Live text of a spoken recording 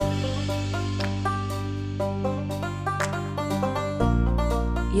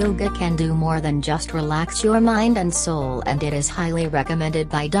Yoga can do more than just relax your mind and soul, and it is highly recommended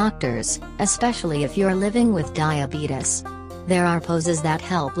by doctors, especially if you're living with diabetes. There are poses that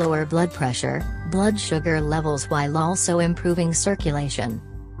help lower blood pressure, blood sugar levels while also improving circulation.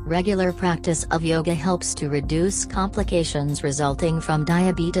 Regular practice of yoga helps to reduce complications resulting from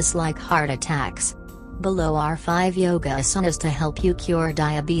diabetes like heart attacks. Below are 5 yoga asanas to help you cure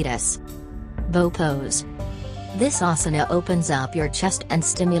diabetes. Bow pose. This asana opens up your chest and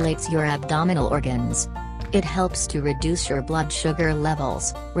stimulates your abdominal organs. It helps to reduce your blood sugar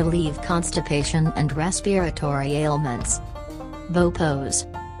levels, relieve constipation and respiratory ailments. Bow pose.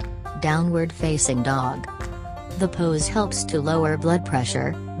 Downward facing dog. The pose helps to lower blood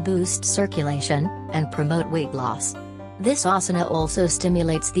pressure, boost circulation, and promote weight loss. This asana also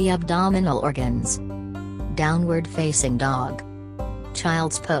stimulates the abdominal organs. Downward facing dog.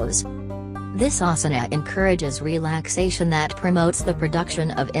 Child's pose. This asana encourages relaxation that promotes the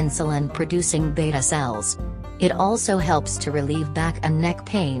production of insulin-producing beta cells. It also helps to relieve back and neck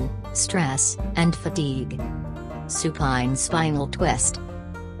pain, stress, and fatigue. Supine spinal twist.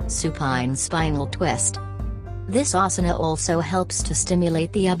 Supine spinal twist. This asana also helps to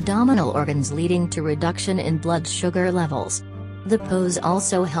stimulate the abdominal organs, leading to reduction in blood sugar levels. The pose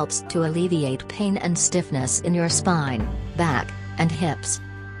also helps to alleviate pain and stiffness in your spine, back, and hips.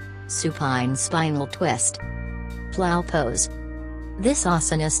 Supine spinal twist. Plow pose. This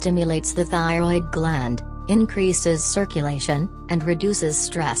asana stimulates the thyroid gland, increases circulation, and reduces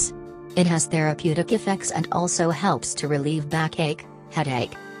stress. It has therapeutic effects and also helps to relieve backache,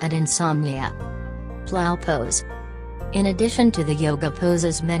 headache, and insomnia. Plow pose. In addition to the yoga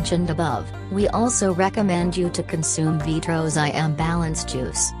poses mentioned above, we also recommend you to consume Vitro's I Am Balance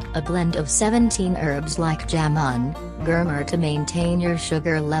Juice, a blend of 17 herbs like jamun, gurmur to maintain your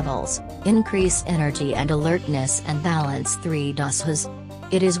sugar levels, increase energy and alertness, and balance 3 dosas.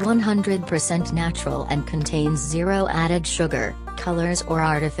 It is 100% natural and contains 0 added sugar, colors or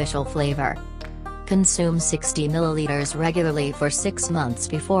artificial flavor. Consume 60 ml regularly for 6 months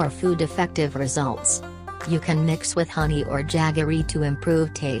before food effective results. You can mix with honey or jaggery to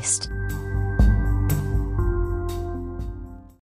improve taste.